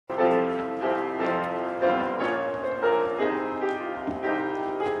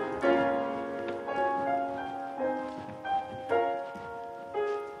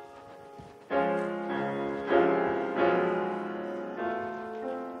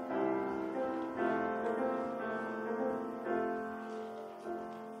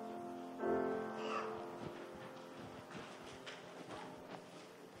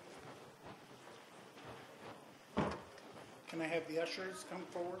Can I have the ushers come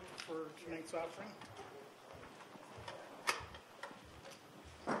forward for tonight's offering?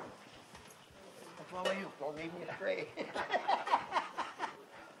 What's wrong with you? Don't leave me to pray. Did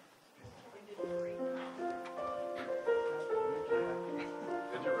you really?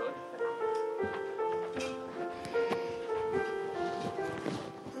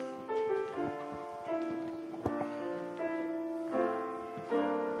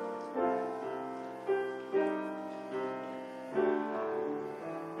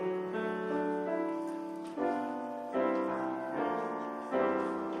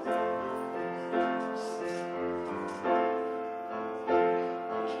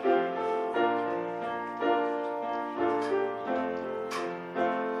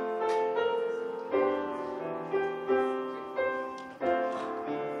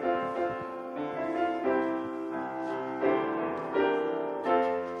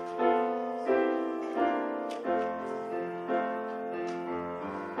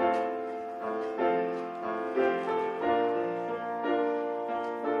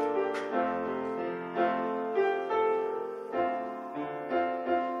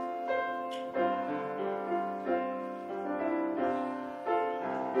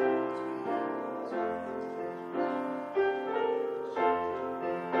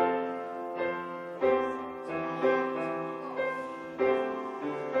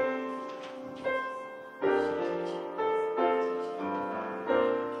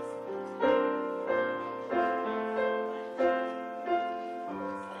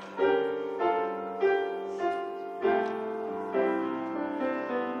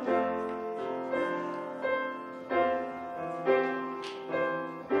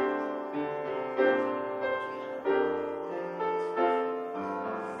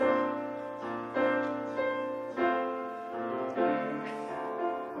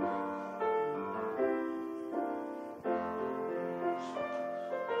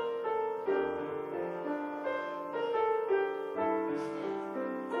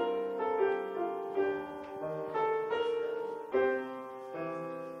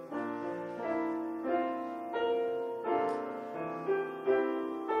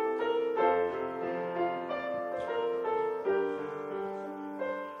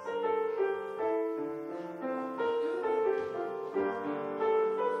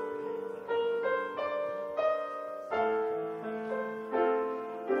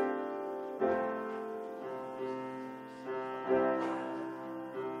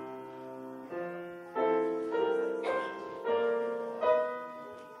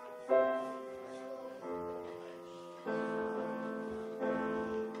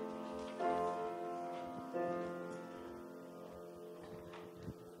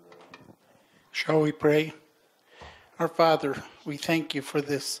 Shall we pray? Our Father, we thank you for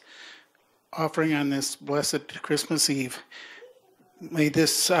this offering on this blessed Christmas Eve. May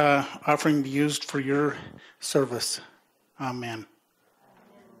this offering be used for your service. Amen.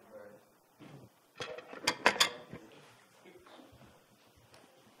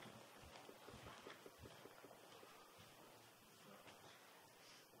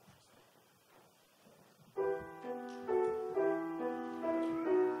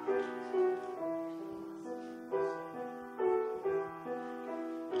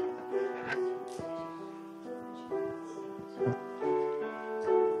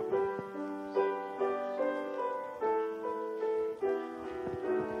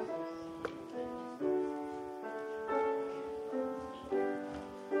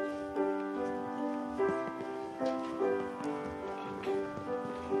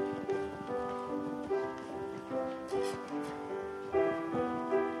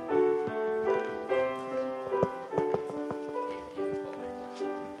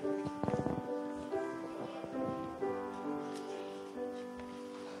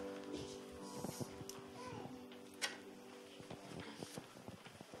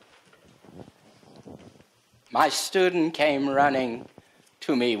 My student came running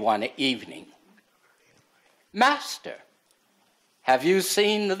to me one evening. "Master, have you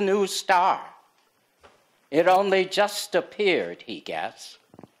seen the new star? It only just appeared," he guessed.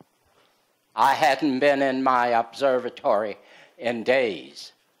 I hadn't been in my observatory in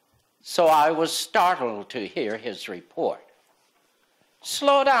days, so I was startled to hear his report.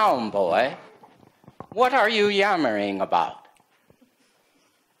 "Slow down, boy. What are you yammering about?"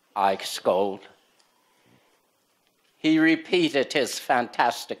 I scolded. He repeated his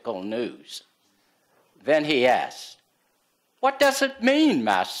fantastical news. Then he asked, "What does it mean,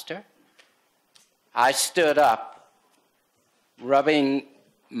 Master?" I stood up, rubbing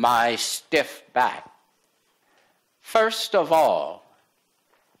my stiff back. "First of all,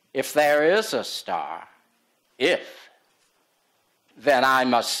 if there is a star, if then I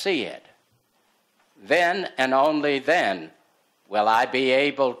must see it. Then and only then will I be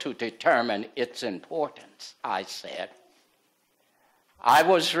able to determine its importance, I said. I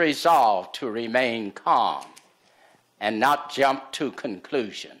was resolved to remain calm and not jump to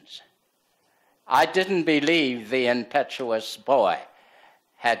conclusions. I didn't believe the impetuous boy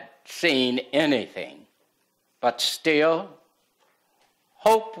had seen anything, but still,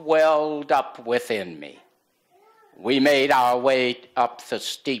 hope welled up within me. We made our way up the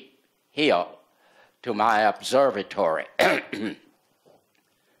steep hill to my observatory,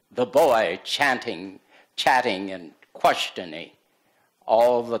 the boy chatting and questioning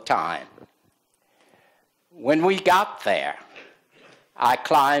all the time. When we got there, I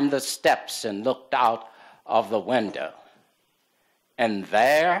climbed the steps and looked out of the window. And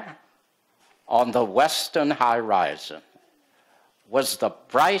there, on the western horizon, was the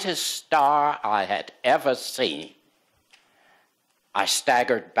brightest star I had ever seen. I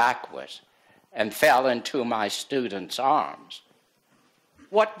staggered backwards and fell into my student's arms.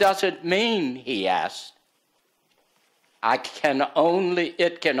 "What does it mean?" he asked. It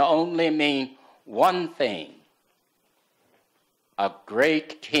can only mean one thing. A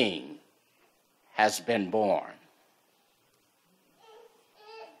great king has been born.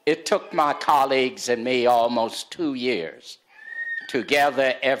 It took my colleagues and me almost 2 years to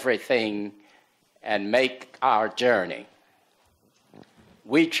gather everything and make our journey.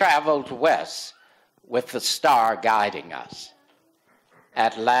 We traveled west with the star guiding us.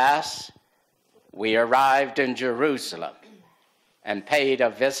 At last, we arrived in Jerusalem and paid a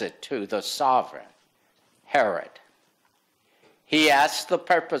visit to the sovereign, Herod. He asked the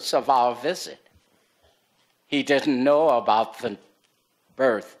purpose of our visit. He didn't know about the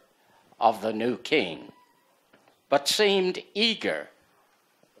birth of the new king, but seemed eager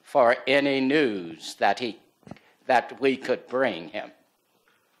for any news that we could bring him.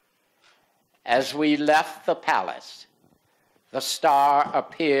 As we left the palace, the star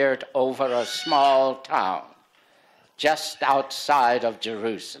appeared over a small town just outside of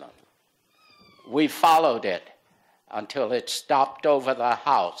Jerusalem. We followed it until it stopped over the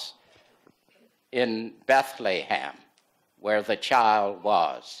house in Bethlehem, where the child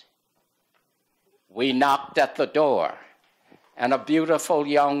was. We knocked at the door, and a beautiful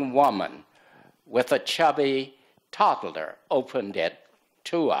young woman with a chubby toddler opened it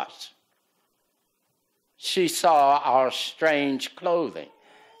to us. She saw our strange clothing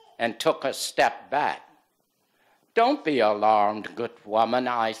and took a step back. "Don't be alarmed, good woman,"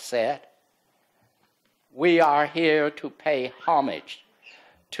 I said. "We are here to pay homage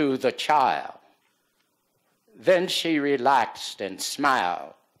to the child." Then she relaxed and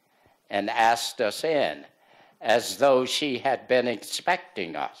smiled and asked us in, as though she had been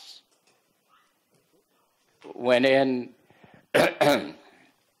expecting us. We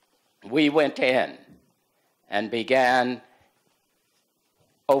went in and began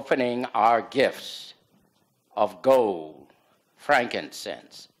opening our gifts of gold,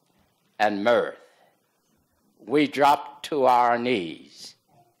 frankincense, and myrrh. We dropped to our knees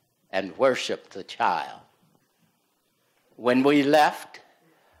and worshiped the child. When we left,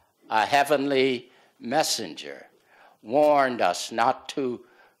 a heavenly messenger warned us not to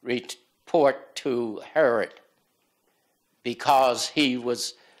report to Herod because he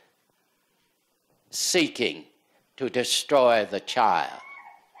was seeking to destroy the child.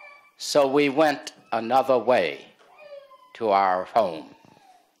 So we went another way to our home.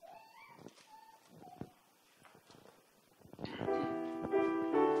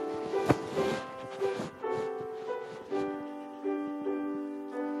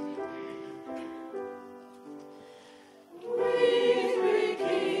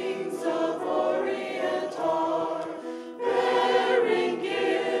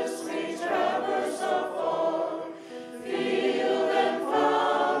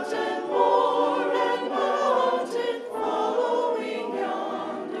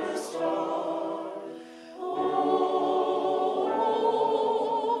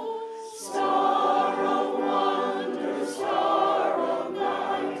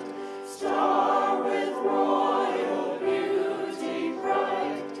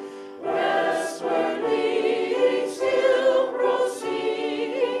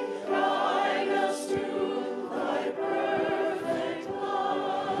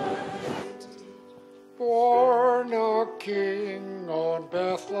 King on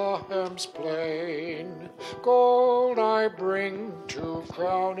Bethlehem's plain, gold I bring to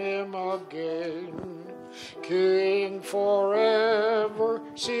crown him again. King forever,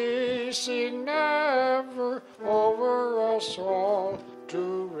 ceasing never, over us all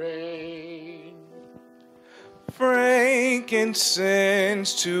to reign.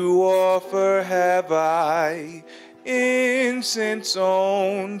 Frankincense to offer have I, incense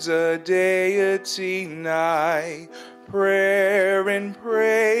owns a deity nigh. Prayer and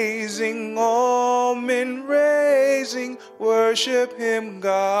praising, all men raising, worship him,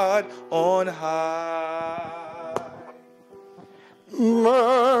 God on high.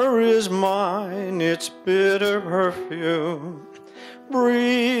 Myrrh is mine, its bitter perfume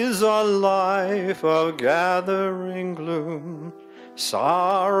breathes a life of gathering gloom,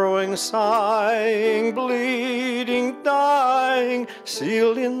 sorrowing, sighing, bleeding, dying,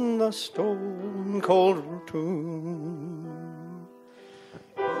 sealed in the stone-cold tomb.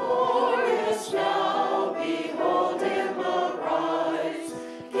 Glorious now, behold him arise,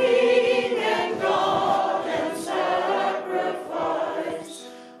 King and God and sacrifice.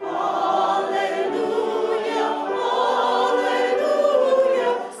 Alleluia,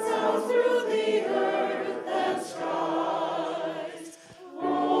 alleluia, sounds through the earth and skies.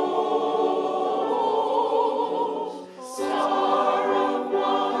 Oh, star of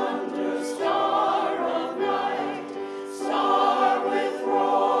wonder, star of light, star with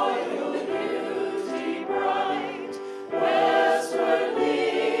royal beauty bright, westward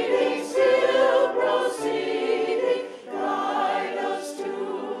leading, still proceeding, guide us to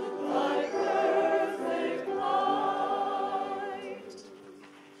thy perfect light.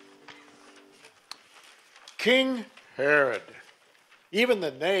 King Herod. Even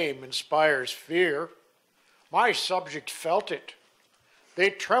the name inspires fear. My subjects felt it.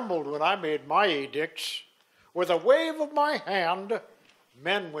 They trembled when I made my edicts. With a wave of my hand,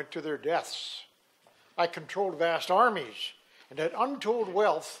 men went to their deaths. I controlled vast armies and had untold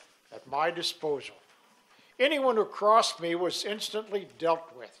wealth at my disposal. Anyone who crossed me was instantly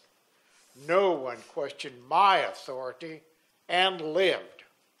dealt with. No one questioned my authority and lived.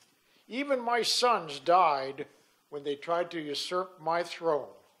 Even my sons died when they tried to usurp my throne.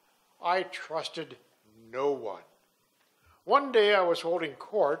 I trusted no one. One day I was holding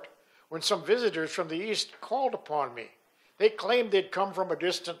court when some visitors from the east called upon me. They claimed they'd come from a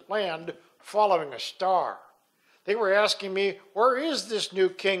distant land following a star. They were asking me, where is this new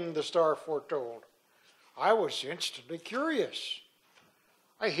king the star foretold? I was instantly curious.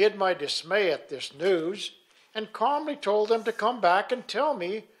 I hid my dismay at this news and calmly told them to come back and tell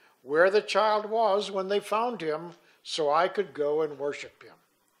me where the child was when they found him so I could go and worship him.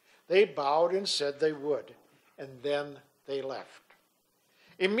 They bowed and said they would, and then they left.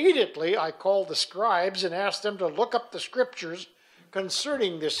 Immediately I called the scribes and asked them to look up the scriptures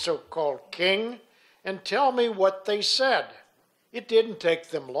concerning this so-called king and tell me what they said. It didn't take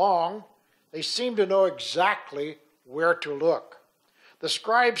them long. They seemed to know exactly where to look. The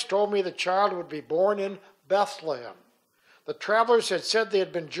scribes told me the child would be born in Bethlehem. The travelers had said they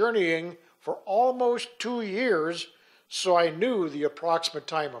had been journeying for almost 2 years, so I knew the approximate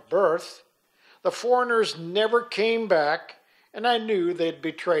time of birth. The foreigners never came back, and I knew they'd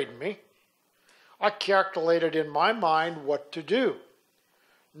betrayed me. I calculated in my mind what to do.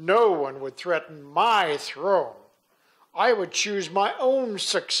 No one would threaten my throne. I would choose my own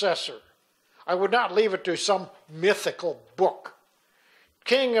successor. I would not leave it to some mythical book.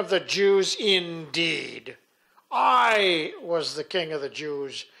 King of the Jews indeed. I was the king of the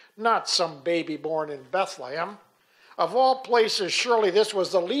Jews, not some baby born in Bethlehem. Of all places, surely this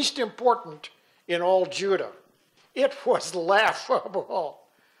was the least important in all Judah. It was laughable.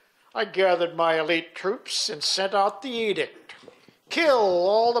 I gathered my elite troops and sent out the edict. Kill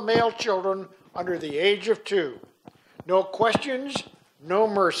all the male children under the age of 2. No questions, no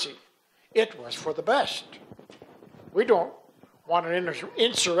mercy. It was for the best. We don't want an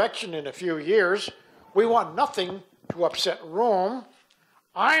insurrection in a few years. We want nothing to upset Rome.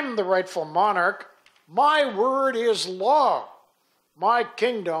 I'm the rightful monarch. My word is law. My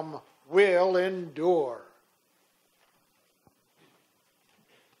kingdom will endure.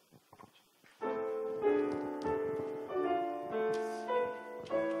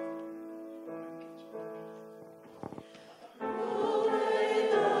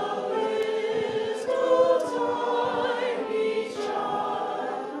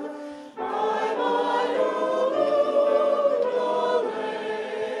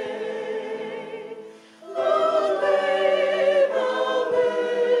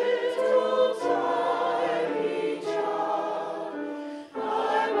 Time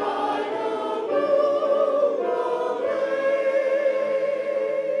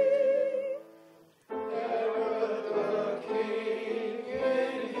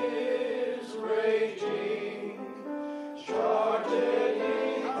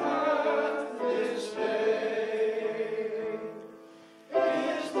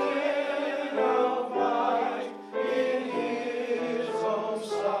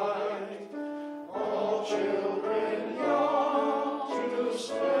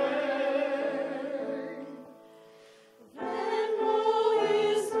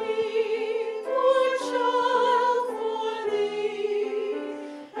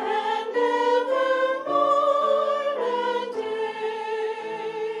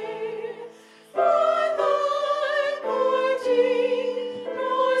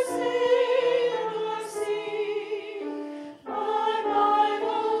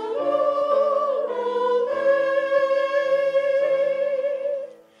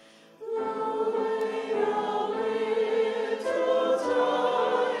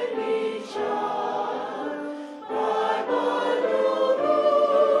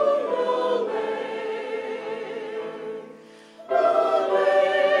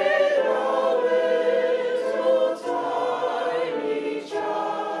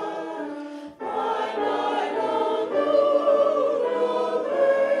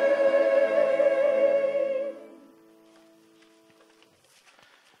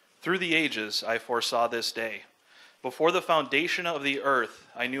Through the ages I foresaw this day. Before the foundation of the earth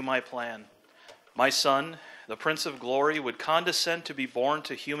I knew my plan. My son, the Prince of Glory, would condescend to be born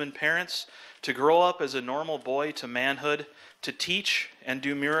to human parents, to grow up as a normal boy to manhood, to teach and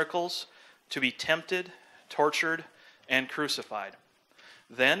do miracles, to be tempted, tortured, and crucified.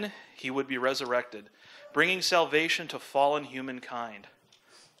 Then he would be resurrected, bringing salvation to fallen humankind.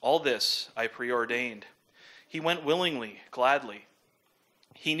 All this I preordained. He went willingly, gladly.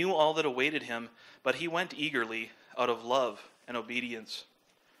 He knew all that awaited him, but he went eagerly out of love and obedience.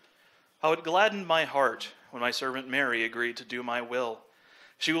 How it gladdened my heart when my servant Mary agreed to do my will.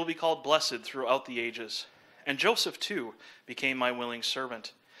 She will be called blessed throughout the ages. And Joseph, too, became my willing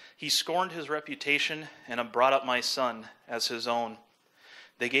servant. He scorned his reputation and brought up my son as his own.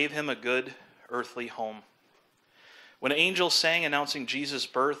 They gave him a good earthly home. When angels sang announcing Jesus'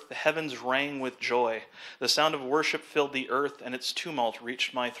 birth, the heavens rang with joy. The sound of worship filled the earth, and its tumult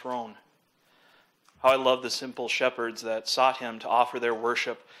reached my throne. How I love the simple shepherds that sought him to offer their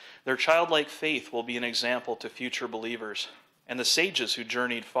worship. Their childlike faith will be an example to future believers. And the sages who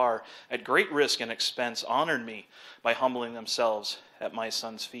journeyed far, at great risk and expense, honored me by humbling themselves at my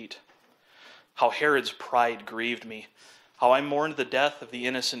son's feet. How Herod's pride grieved me. How I mourned the death of the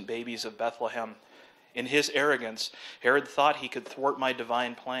innocent babies of Bethlehem. In his arrogance, Herod thought he could thwart my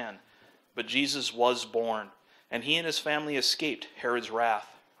divine plan. But Jesus was born, and he and his family escaped Herod's wrath.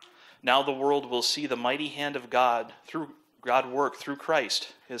 Now the world will see the mighty hand of God work through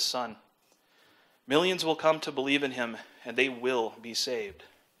Christ, his Son. Millions will come to believe in him, and they will be saved.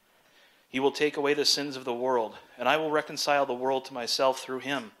 He will take away the sins of the world, and I will reconcile the world to myself through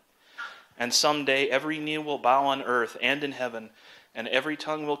him. And someday every knee will bow on earth and in heaven, and every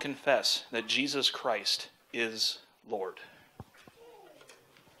tongue will confess that Jesus Christ is Lord.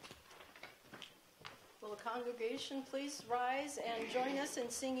 Will the congregation please rise and join us in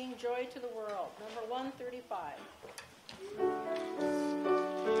singing Joy to the World, number 135.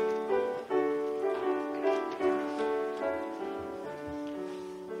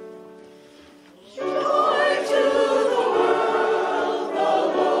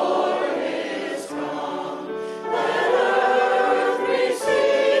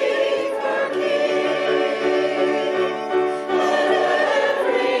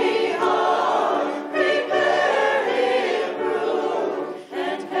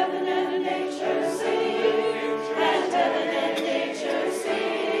 Heaven and nature sing.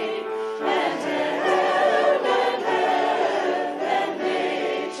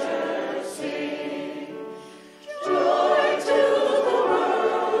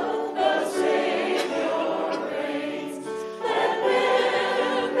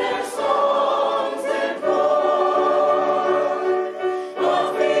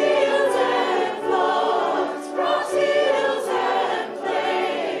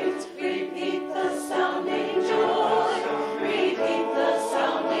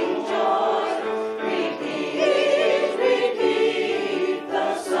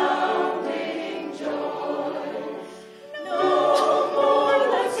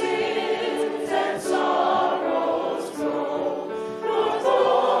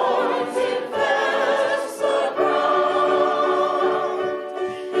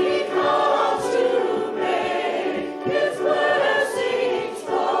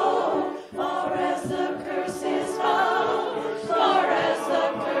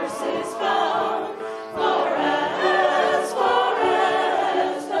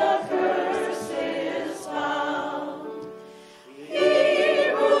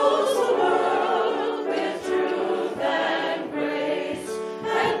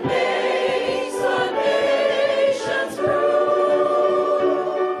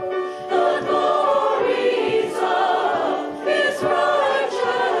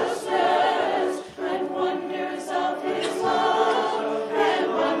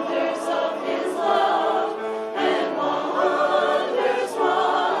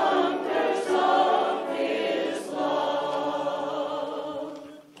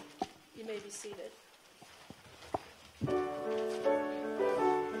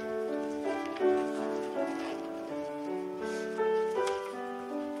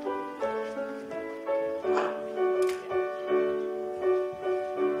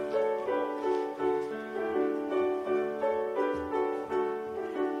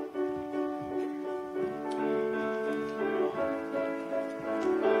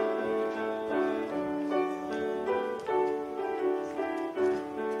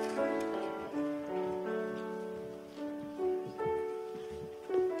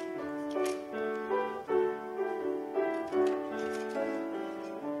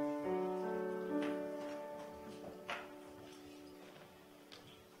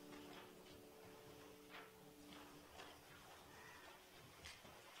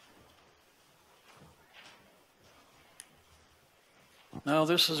 Now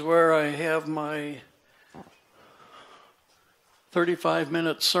this is where I have my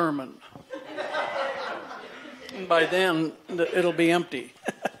 35-minute sermon. And by then, it'll be empty.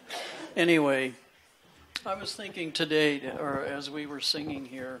 Anyway, I was thinking today, or as we were singing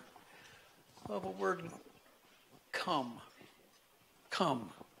here, of a word, come.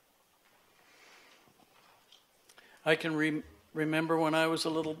 Come. I can remember when I was a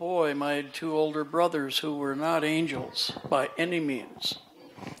little boy, my two older brothers who were not angels by any means.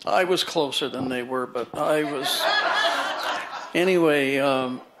 I was closer than they were, but I was... Anyway,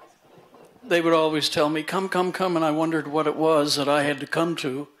 they would always tell me, come, come, come, and I wondered what it was that I had to come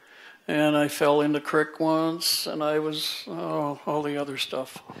to. And I fell in the creek once, and I was, all the other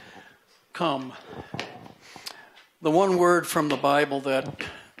stuff. Come. The one word from the Bible that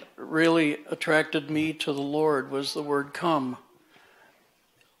really attracted me to the Lord was the word come.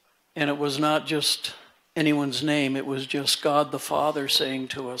 And it was not just anyone's name, it was just God the Father saying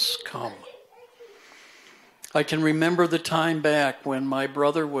to us, come. I can remember the time back when my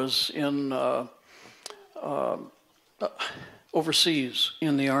brother was in overseas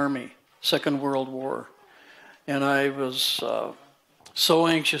in the Army, Second World War. And I was so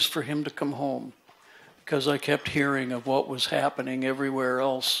anxious for him to come home because I kept hearing of what was happening everywhere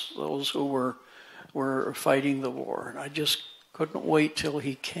else, those who were fighting the war. And I just couldn't wait till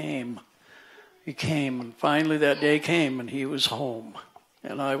he came. He came, and finally that day came, and he was home.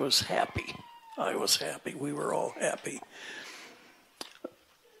 And I was happy. I was happy. We were all happy.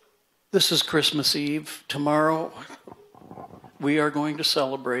 This is Christmas Eve. Tomorrow, we are going to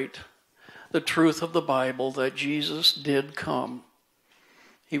celebrate the truth of the Bible that Jesus did come.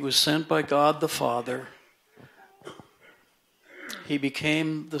 He was sent by God the Father. He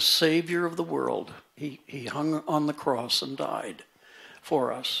became the Savior of the world. He hung on the cross and died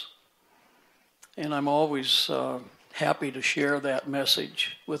for us. And I'm always happy to share that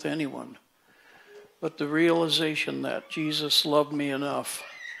message with anyone. But the realization that Jesus loved me enough,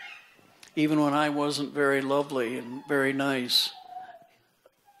 even when I wasn't very lovely and very nice,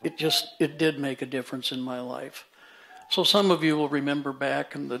 it did make a difference in my life. So some of you will remember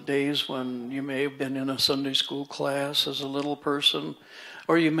back in the days when you may have been in a Sunday school class as a little person,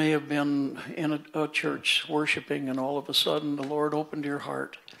 or you may have been in a church worshiping, and all of a sudden the Lord opened your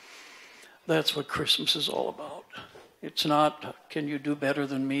heart. That's what Christmas is all about. It's not, can you do better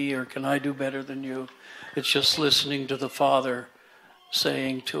than me, or can I do better than you? It's just listening to the Father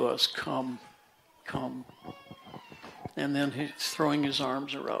saying to us, come, come. And then he's throwing his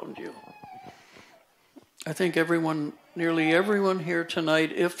arms around you. I think nearly everyone here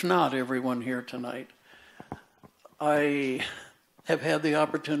tonight, if not everyone here tonight, I have had the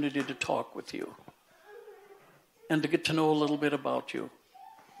opportunity to talk with you and to get to know a little bit about you.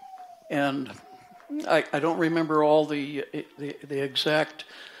 And I don't remember all the exact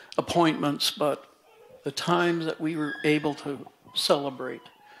appointments, but the time that we were able to celebrate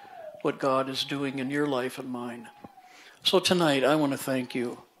what God is doing in your life and mine. So tonight, I want to thank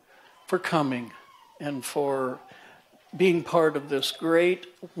you for coming and for being part of this great,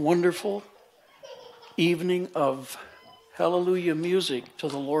 wonderful evening of hallelujah music to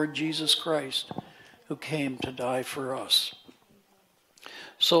the Lord Jesus Christ, who came to die for us.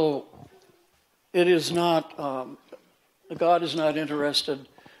 So it is not, God is not interested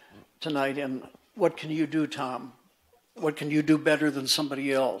tonight in what can you do, Tom? What can you do better than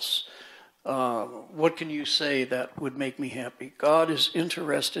somebody else? What can you say that would make me happy? God is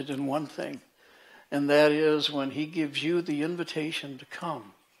interested in one thing, and that is when he gives you the invitation to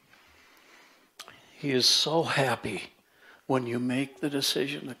come. He is so happy when you make the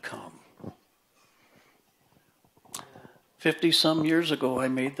decision to come. 50-some years ago, I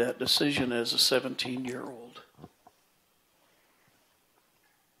made that decision as a 17-year-old.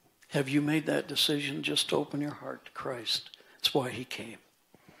 Have you made that decision just to open your heart to Christ? That's why he came.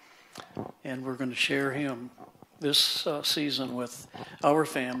 And we're going to share him this season with our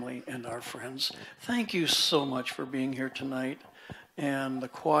family and our friends. Thank you so much for being here tonight. And the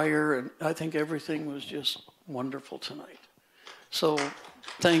choir, and I think everything was just wonderful tonight. So,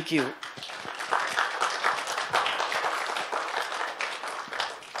 thank you.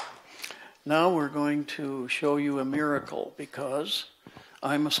 Now we're going to show you a miracle, because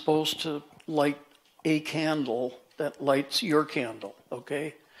I'm supposed to light a candle that lights your candle,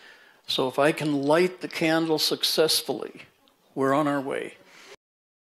 okay? So if I can light the candle successfully, we're on our way.